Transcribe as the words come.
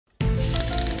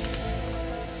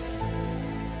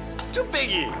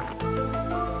뚝배기.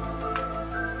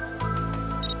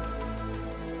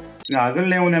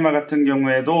 아글레오네마 같은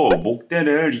경우에도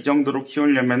목대를 이 정도로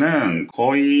키우려면은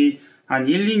거의 한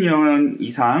 1, 2년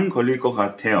이상 걸릴 것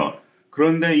같아요.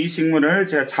 그런데 이 식물을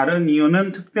제가 자른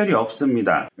이유는 특별히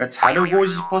없습니다. 그러니까 자르고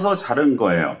싶어서 자른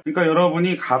거예요. 그러니까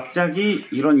여러분이 갑자기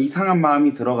이런 이상한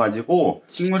마음이 들어가지고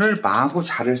식물을 마구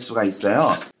자를 수가 있어요.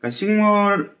 그러니까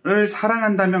식물을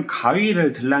사랑한다면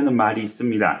가위를 들라는 말이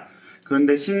있습니다.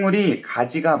 그런데 식물이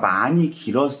가지가 많이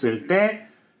길었을 때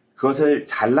그것을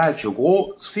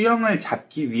잘라주고 수영을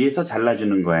잡기 위해서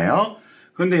잘라주는 거예요.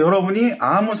 그런데 여러분이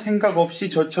아무 생각 없이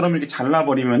저처럼 이렇게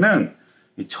잘라버리면은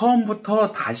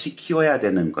처음부터 다시 키워야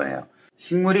되는 거예요.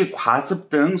 식물이 과습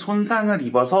등 손상을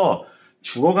입어서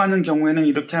죽어가는 경우에는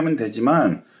이렇게 하면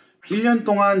되지만 1년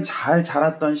동안 잘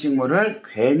자랐던 식물을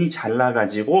괜히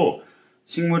잘라가지고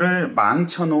식물을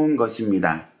망쳐놓은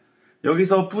것입니다.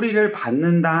 여기서 뿌리를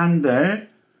받는다 한들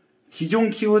기존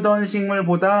키우던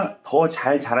식물보다 더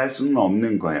잘 자랄 수는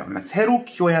없는 거예요. 그러니까 새로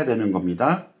키워야 되는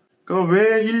겁니다.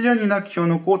 왜 1년이나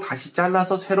키워놓고 다시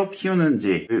잘라서 새로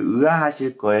키우는지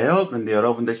의아하실 거예요. 그런데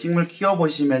여러분들 식물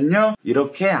키워보시면요,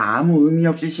 이렇게 아무 의미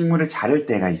없이 식물을 자를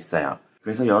때가 있어요.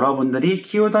 그래서 여러분들이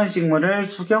키우던 식물을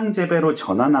수경재배로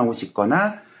전환하고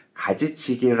싶거나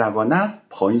가지치기를 하거나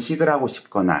번식을 하고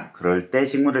싶거나 그럴 때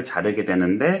식물을 자르게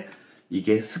되는데,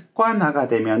 이게 습관화가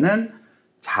되면은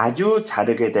자주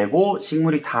자르게 되고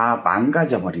식물이 다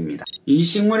망가져 버립니다. 이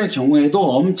식물의 경우에도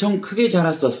엄청 크게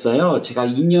자랐었어요. 제가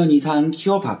 2년 이상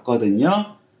키워봤거든요.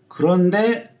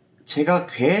 그런데 제가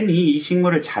괜히 이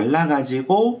식물을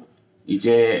잘라가지고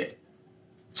이제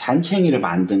잔챙이를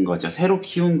만든 거죠. 새로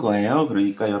키운 거예요.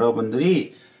 그러니까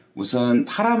여러분들이 무슨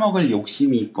팔아먹을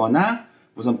욕심이 있거나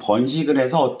무슨 번식을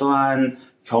해서 어떠한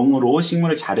경우로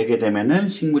식물을 자르게 되면은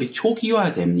식물이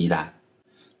초기화됩니다.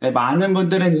 많은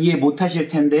분들은 이해 못하실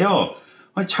텐데요.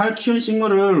 잘 키운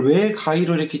식물을 왜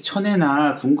가위로 이렇게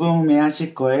쳐내나 궁금해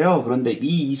하실 거예요. 그런데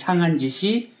이 이상한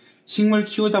짓이 식물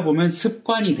키우다 보면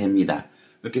습관이 됩니다.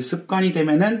 이렇게 습관이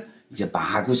되면은 이제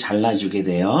마구 잘라주게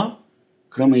돼요.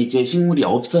 그러면 이제 식물이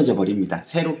없어져 버립니다.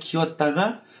 새로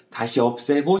키웠다가 다시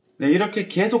없애고, 이렇게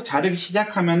계속 자르기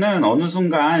시작하면은 어느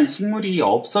순간 식물이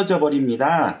없어져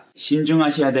버립니다.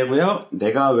 신중하셔야 되고요.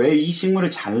 내가 왜 이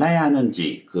식물을 잘라야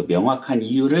하는지 그 명확한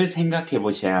이유를 생각해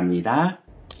보셔야 합니다.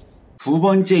 두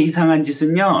번째 이상한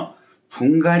짓은요,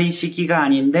 분갈이 시기가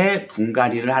아닌데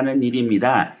분갈이를 하는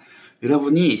일입니다.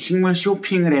 여러분이 식물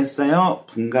쇼핑을 했어요.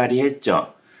 분갈이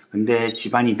했죠. 근데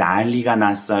집안이 난리가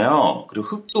났어요. 그리고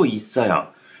흙도 있어요.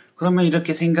 그러면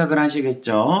이렇게 생각을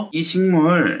하시겠죠. 이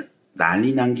식물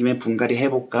난리 난 김에 분갈이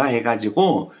해볼까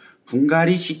해가지고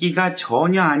분갈이 시기가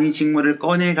전혀 아닌 식물을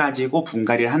꺼내가지고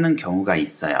분갈이를 하는 경우가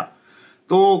있어요.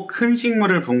 또 큰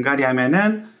식물을 분갈이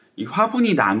하면은 이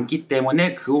화분이 남기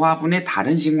때문에 그 화분에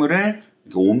다른 식물을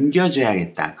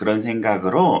옮겨줘야겠다, 그런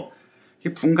생각으로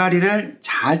분갈이를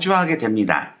자주 하게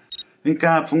됩니다.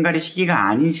 그러니까 분갈이 시기가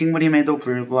아닌 식물임에도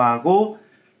불구하고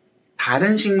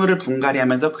다른 식물을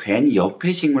분갈이하면서 괜히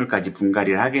옆에 식물까지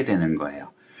분갈이를 하게 되는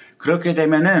거예요. 그렇게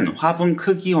되면은 화분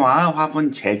크기와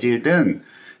화분 재질 등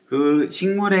그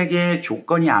식물에게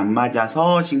조건이 안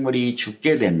맞아서 식물이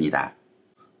죽게 됩니다.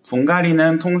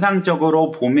 분갈이는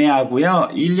통상적으로 봄에 하고요.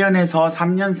 1년에서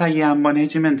 3년 사이에 한번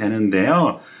해주면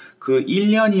되는데요. 그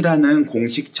 1년이라는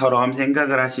공식처럼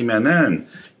생각을 하시면은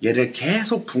얘를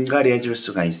계속 분갈이 해줄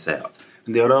수가 있어요.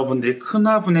 근데 여러분들이 큰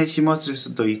화분에 심었을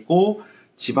수도 있고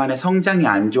집안의 성장이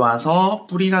안 좋아서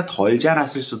뿌리가 덜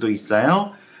자랐을 수도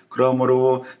있어요.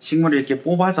 그러므로 식물을 이렇게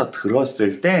뽑아서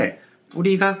들었을 때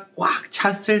뿌리가 꽉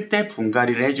찼을 때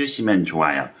분갈이를 해주시면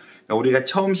좋아요. 그러니까 우리가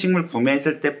처음 식물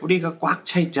구매했을 때 뿌리가 꽉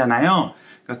차 있잖아요.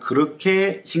 그러니까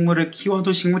그렇게 식물을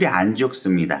키워도 식물이 안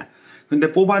죽습니다.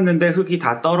 근데 뽑았는데 흙이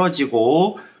다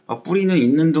떨어지고 뿌리는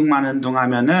있는 둥 마는 둥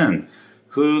하면은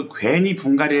그 괜히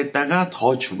분갈이 했다가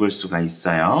더 죽을 수가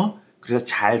있어요. 그래서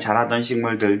잘 자라던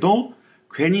식물들도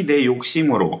괜히 내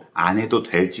욕심으로 안 해도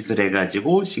될 짓을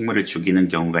해가지고 식물을 죽이는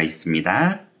경우가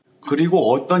있습니다.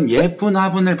 그리고 어떤 예쁜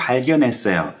화분을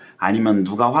발견했어요. 아니면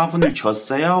누가 화분을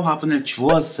줬어요, 화분을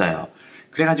주었어요.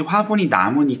 그래가지고 화분이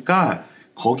남으니까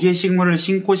거기에 식물을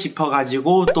심고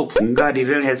싶어가지고 또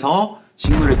분갈이를 해서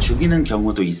식물을 죽이는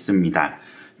경우도 있습니다.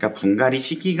 그러니까 분갈이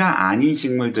시기가 아닌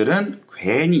식물들은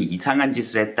괜히 이상한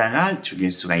짓을 했다가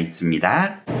죽일 수가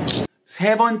있습니다.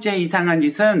 세 번째 이상한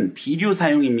짓은 비료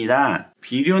사용입니다.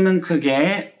 비료는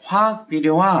크게 화학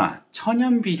비료와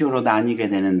천연 비료로 나뉘게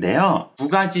되는데요. 두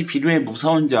가지 비료의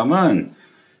무서운 점은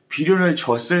비료를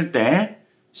줬을 때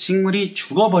식물이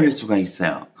죽어버릴 수가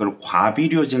있어요. 그걸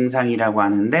과비료 증상이라고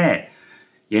하는데,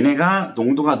 얘네가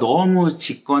농도가 너무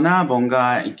짙거나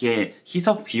뭔가 이렇게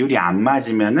희석 비율이 안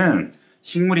맞으면은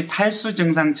식물이 탈수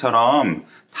증상처럼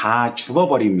다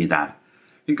죽어버립니다.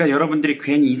 그러니까 여러분들이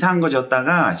괜히 이상한 거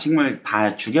줬다가 식물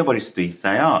다 죽여버릴 수도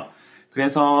있어요.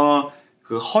 그래서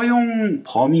그 허용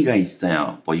범위가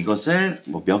있어요. 뭐 이것을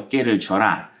뭐 몇 개를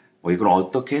줘라. 뭐 이걸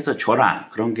어떻게 해서 줘라.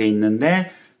 그런 게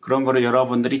있는데 그런 거를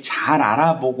여러분들이 잘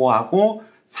알아보고 하고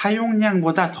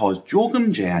사용량보다 더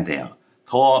조금 줘야 돼요.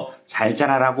 더 잘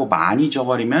자라라고 많이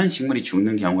줘버리면 식물이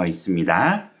죽는 경우가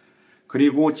있습니다.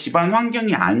 그리고 집안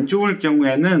환경이 안 좋을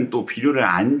경우에는 또 비료를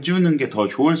안 주는 게 더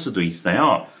좋을 수도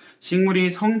있어요. 식물이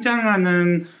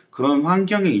성장하는 그런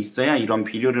환경에 있어야 이런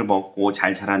비료를 먹고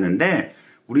잘 자라는데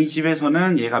우리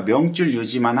집에서는 얘가 명줄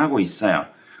유지만 하고 있어요.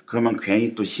 그러면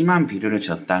괜히 또 심한 비료를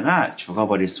줬다가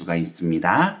죽어버릴 수가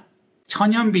있습니다.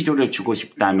 천연 비료를 주고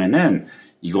싶다면은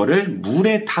이거를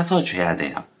물에 타서 줘야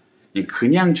돼요.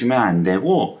 그냥 주면 안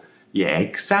되고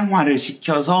액상화를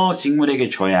시켜서 식물에게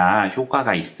줘야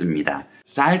효과가 있습니다.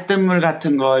 쌀뜨물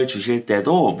같은 걸 주실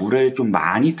때도 물을 좀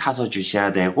많이 타서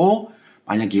주셔야 되고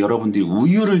만약에 여러분들이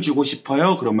우유를 주고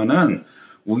싶어요. 그러면은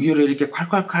우유를 이렇게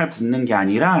콸콸콸 붓는 게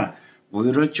아니라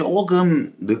우유를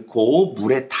조금 넣고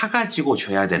물에 타가지고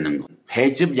줘야 되는 거.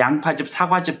 배즙, 양파즙,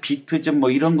 사과즙, 비트즙 뭐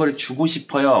이런 걸 주고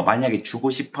싶어요. 만약에 주고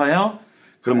싶어요.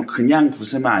 그러면 그냥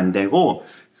부으면 안 되고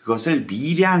그것을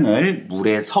미량을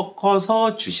물에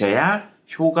섞어서 주셔야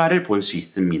효과를 볼 수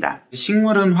있습니다.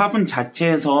 식물은 화분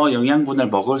자체에서 영양분을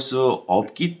먹을 수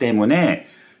없기 때문에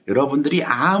여러분들이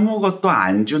아무것도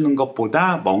안 주는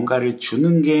것보다 뭔가를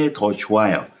주는 게 더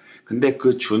좋아요. 근데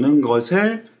그 주는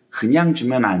것을 그냥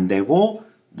주면 안 되고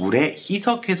물에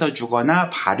희석해서 주거나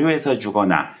발효해서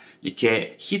주거나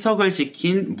이렇게 희석을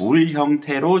시킨 물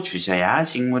형태로 주셔야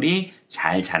식물이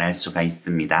잘 자랄 수가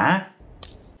있습니다.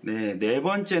 네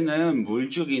번째는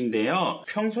물주기인데요.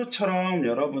 평소처럼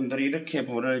여러분들이 이렇게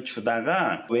물을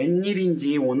주다가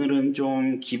웬일인지 오늘은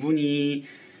좀 기분이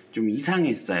좀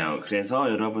이상했어요. 그래서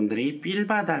여러분들이 삘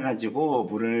받아가지고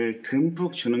물을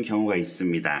듬뿍 주는 경우가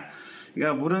있습니다.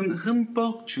 그러니까 물은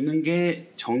흠뻑 주는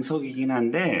게 정석이긴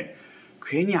한데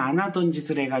괜히 안 하던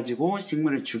짓을 해가지고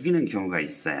식물을 죽이는 경우가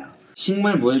있어요.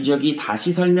 식물 물주기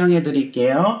다시 설명해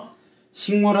드릴게요.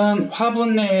 식물은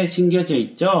화분 내에 심겨져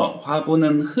있죠.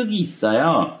 화분은 흙이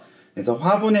있어요. 그래서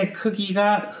화분의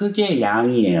크기가 흙의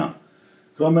양이에요.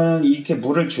 그러면 이렇게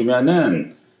물을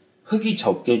주면은 흙이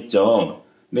적겠죠.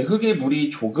 근데 흙에 물이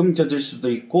조금 젖을 수도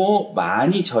있고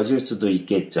많이 젖을 수도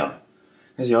있겠죠.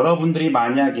 그래서 여러분들이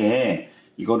만약에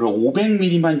이거를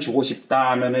 500ml만 주고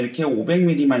싶다 하면 이렇게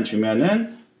 500ml만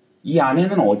주면은 이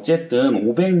안에는 어쨌든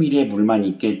 500ml의 물만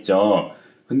있겠죠.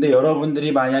 근데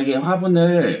여러분들이 만약에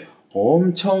화분을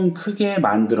엄청 크게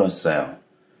만들었어요.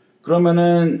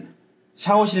 그러면은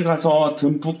샤워실 가서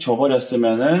듬뿍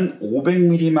줘버렸으면은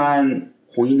 500ml만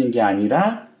고이는 게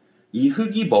아니라 이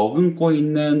흙이 머금고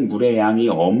있는 물의 양이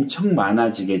엄청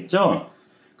많아지겠죠?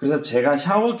 그래서 제가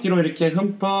샤워기로 이렇게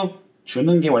흠뻑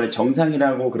주는 게 원래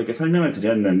정상이라고 그렇게 설명을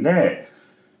드렸는데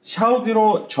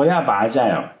샤워기로 줘야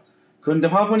맞아요. 그런데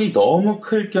화분이 너무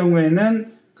클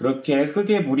경우에는 그렇게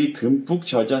흙에 물이 듬뿍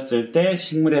젖었을 때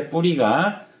식물의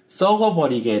뿌리가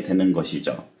썩어버리게 되는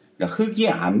것이죠. 그러니까 흙이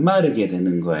안 마르게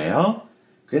되는 거예요.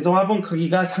 그래서 화분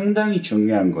크기가 상당히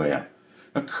중요한 거예요.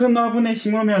 그러니까 큰 화분에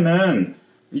심으면은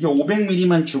이게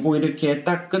 500ml만 주고 이렇게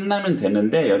딱 끝나면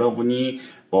되는데 여러분이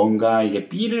뭔가 이게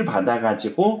삘을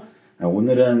받아가지고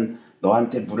오늘은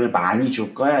너한테 물을 많이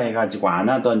줄 거야 해가지고 안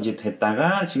하던 짓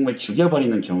했다가 식물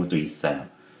죽여버리는 경우도 있어요.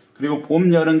 그리고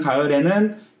봄, 여름,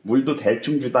 가을에는 물도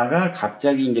대충 주다가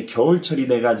갑자기 이제 겨울철이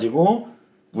돼가지고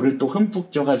물을 또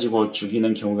흠뻑 줘가지고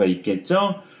죽이는 경우가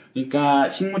있겠죠? 그러니까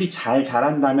식물이 잘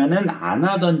자란다면은 안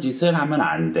하던 짓을 하면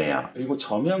안 돼요. 그리고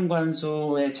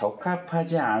저면관수에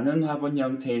적합하지 않은 화분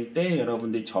형태일 때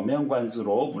여러분들이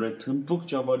저면관수로 물을 듬뿍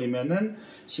줘버리면은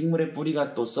식물의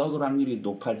뿌리가 또 썩을 확률이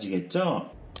높아지겠죠?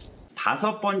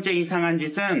 5번째 이상한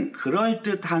짓은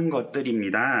그럴듯한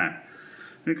것들입니다.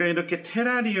 그러니까 이렇게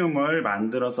테라리움을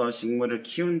만들어서 식물을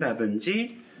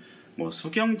키운다든지 뭐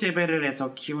수경 재배를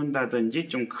해서 키운다든지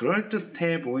좀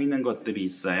그럴듯해 보이는 것들이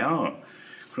있어요.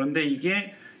 그런데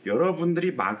이게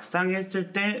여러분들이 막상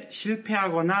했을 때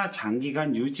실패하거나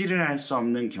장기간 유지를 할 수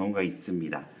없는 경우가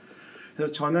있습니다.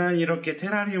 그래서 저는 이렇게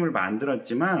테라리움을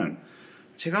만들었지만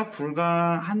제가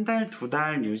불과 한 달,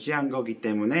 2달 유지한 거기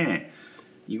때문에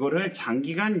이거를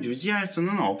장기간 유지할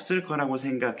수는 없을 거라고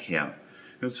생각해요.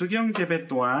 수경 재배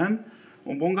또한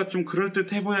뭔가 좀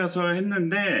그럴듯해 보여서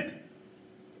했는데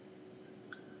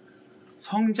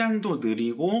성장도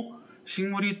느리고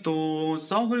식물이 또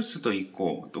썩을 수도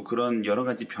있고 또 그런 여러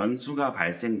가지 변수가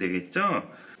발생되겠죠.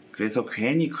 그래서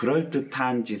괜히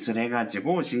그럴듯한 짓을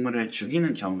해가지고 식물을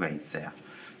죽이는 경우가 있어요.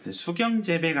 수경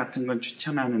재배 같은 건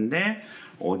추천하는데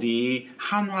어디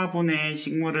한 화분에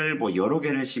식물을 뭐 여러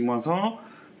개를 심어서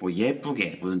뭐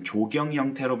예쁘게 무슨 조경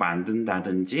형태로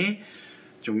만든다든지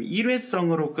좀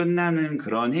일회성으로 끝나는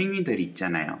그런 행위들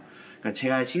있잖아요. 그러니까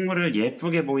제가 식물을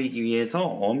예쁘게 보이기 위해서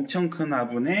엄청 큰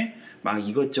화분에 막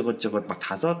이것저것 막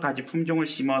 5가지 품종을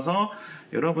심어서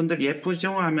여러분들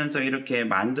예쁘죠 하면서 이렇게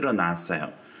만들어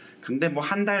놨어요. 근데 뭐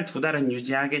한 달, 2달은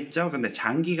유지하겠죠? 근데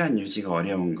장기간 유지가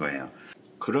어려운 거예요.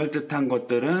 그럴듯한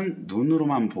것들은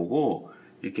눈으로만 보고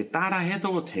이렇게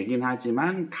따라해도 되긴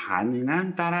하지만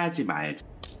가능한 따라하지 말자.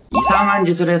 이상한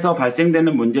짓을 해서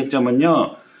발생되는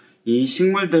문제점은요, 이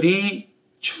식물들이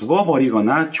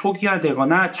죽어버리거나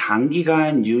초기화되거나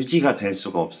장기간 유지가 될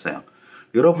수가 없어요.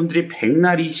 여러분들이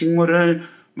백날 이 식물을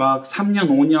막 3년,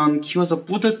 5년 키워서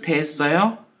뿌듯해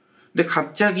했어요? 근데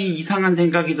갑자기 이상한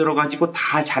생각이 들어가지고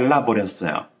다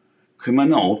잘라버렸어요.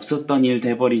 그러면 없었던 일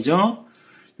돼버리죠?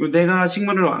 내가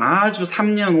식물을 아주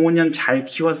 3년, 5년 잘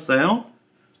키웠어요?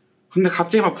 근데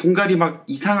갑자기 막 분갈이 막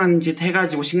이상한 짓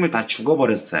해가지고 식물 다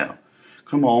죽어버렸어요.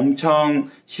 그러면 엄청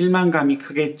실망감이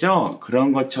크겠죠?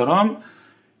 그런 것처럼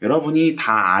여러분이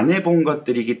다 안 해본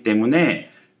것들이기 때문에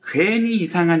괜히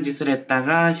이상한 짓을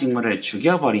했다가 식물을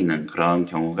죽여버리는 그런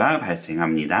경우가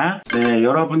발생합니다. 네,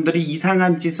 여러분들이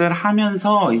이상한 짓을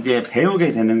하면서 이제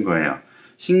배우게 되는 거예요.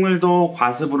 식물도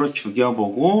과습으로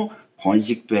죽여보고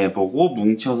번식도 해보고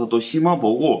뭉쳐서도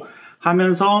심어보고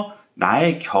하면서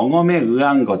나의 경험에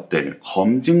의한 것들,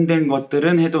 검증된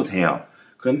것들은 해도 돼요.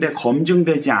 그런데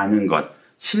검증되지 않은 것,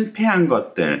 실패한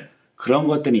것들, 그런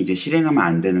것들은 이제 실행하면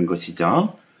안 되는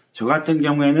것이죠. 저 같은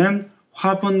경우에는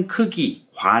화분 크기,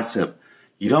 과습,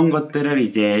 이런 것들을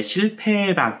이제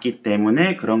실패해 봤기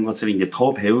때문에 그런 것을 이제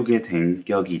더 배우게 된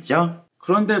격이죠.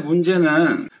 그런데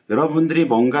문제는 여러분들이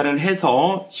뭔가를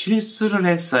해서 실수를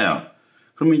했어요.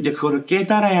 그러면 이제 그거를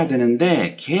깨달아야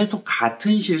되는데 계속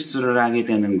같은 실수를 하게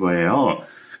되는 거예요.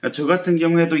 그러니까 저 같은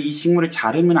경우에도 이 식물을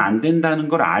자르면 안 된다는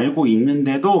걸 알고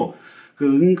있는데도 그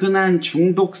은근한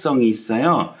중독성이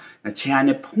있어요. 그러니까 제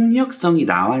안에 폭력성이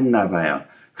나왔나 봐요.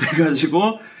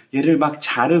 그래가지고 얘를 막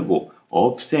자르고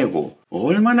없애고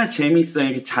얼마나 재밌어요.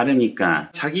 이렇게 자르니까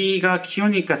자기가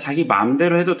키우니까 자기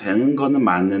마음대로 해도 되는 거는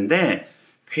맞는데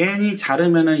괜히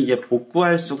자르면은 이제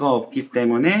복구할 수가 없기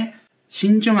때문에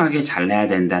신중하게 잘라야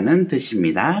된다는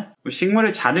뜻입니다.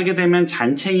 식물을 자르게 되면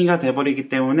잔챙이가 돼버리기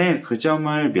때문에 그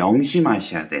점을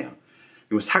명심하셔야 돼요.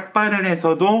 그리고 삭발을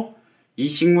해서도 이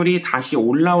식물이 다시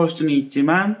올라올 수는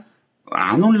있지만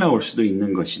안 올라올 수도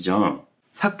있는 것이죠.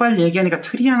 삭발 얘기하니까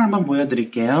트리안 한번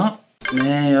보여드릴게요.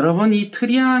 네, 여러분 이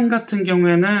트리안 같은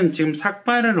경우에는 지금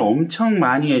삭발을 엄청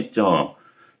많이 했죠.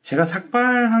 제가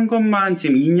삭발한 것만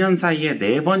지금 2년 사이에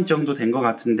 4번 정도 된 것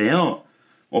같은데요.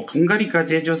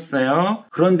 분갈이까지 해줬어요.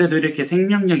 그런데도 이렇게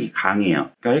생명력이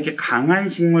강해요. 그러니까 이렇게 강한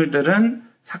식물들은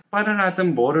삭발을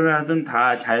하든 뭐를 하든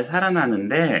다 잘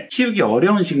살아나는데 키우기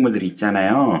어려운 식물들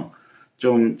있잖아요.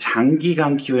 좀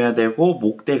장기간 키워야 되고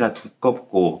목대가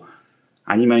두껍고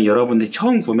아니면 여러분들이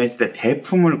처음 구매했을 때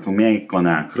대품을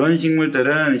구매했거나 그런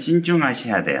식물들은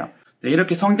신중하셔야 돼요.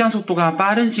 이렇게 성장 속도가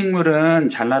빠른 식물은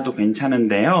잘라도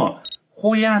괜찮은데요.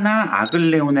 호야나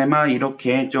아글레오네마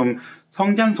이렇게 좀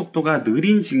성장 속도가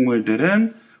느린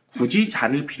식물들은 굳이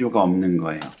자를 필요가 없는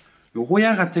거예요.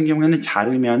 호야 같은 경우에는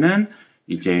자르면은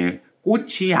이제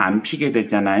꽃이 안 피게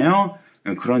되잖아요.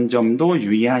 그런 점도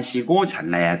유의하시고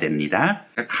잘라야 됩니다.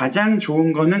 가장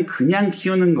좋은 거는 그냥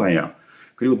키우는 거예요.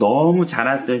 그리고 너무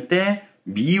자랐을 때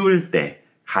미울 때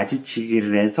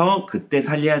가지치기를 해서 그때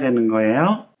살려야 되는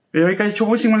거예요. 여기까지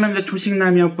초보식물남자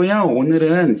초식남이었고요.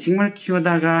 오늘은 식물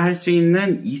키우다가 할 수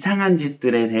있는 이상한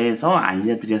짓들에 대해서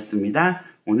알려드렸습니다.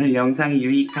 오늘 영상이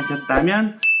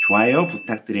유익하셨다면 좋아요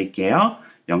부탁드릴게요.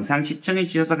 영상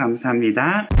시청해주셔서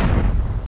감사합니다.